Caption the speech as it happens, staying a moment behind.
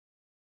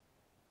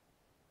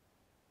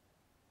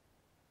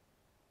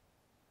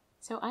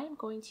So I am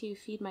going to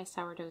feed my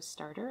sourdough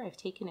starter. I've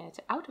taken it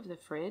out of the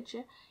fridge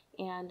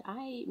and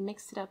I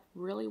mixed it up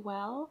really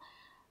well.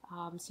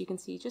 So you can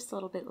see just a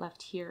little bit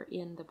left here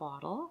in the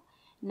bottle.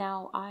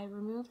 Now I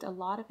removed a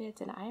lot of it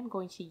and I am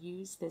going to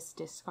use this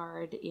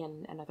discard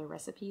in another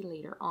recipe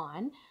later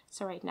on.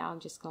 So right now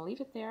I'm just going to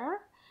leave it there.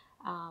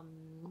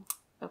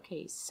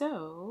 Okay,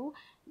 so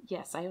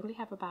yes, I only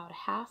have about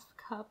a half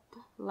cup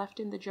left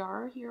in the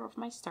jar here of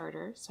my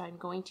starter. So I'm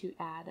going to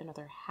add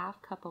another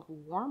half cup of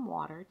warm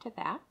water to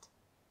that.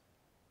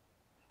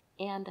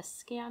 And a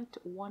scant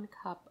 1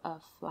 cup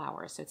of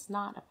flour, so it's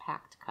not a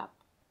packed cup.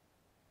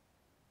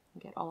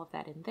 Get all of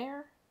that in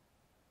there.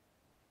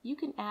 You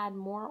can add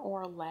more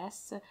or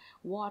less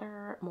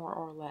water, more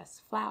or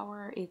less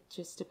flour. It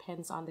just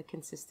depends on the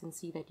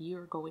consistency that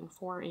you're going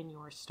for in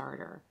your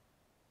starter.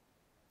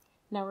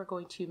 Now we're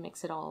going to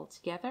mix it all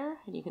together,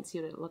 and you can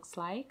see what it looks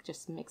like.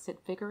 Just mix it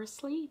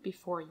vigorously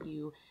before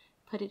you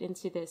put it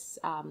into this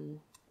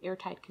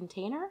airtight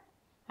container.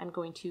 I'm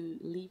going to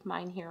leave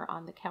mine here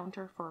on the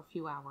counter for a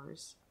few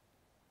hours.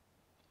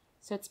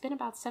 So it's been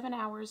about 7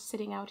 hours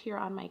sitting out here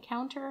on my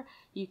counter.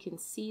 You can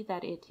see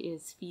that it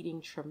is feeding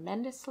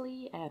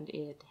tremendously and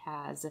it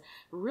has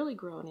really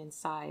grown in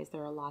size.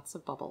 There are lots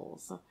of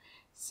bubbles.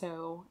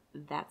 So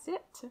that's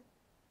it.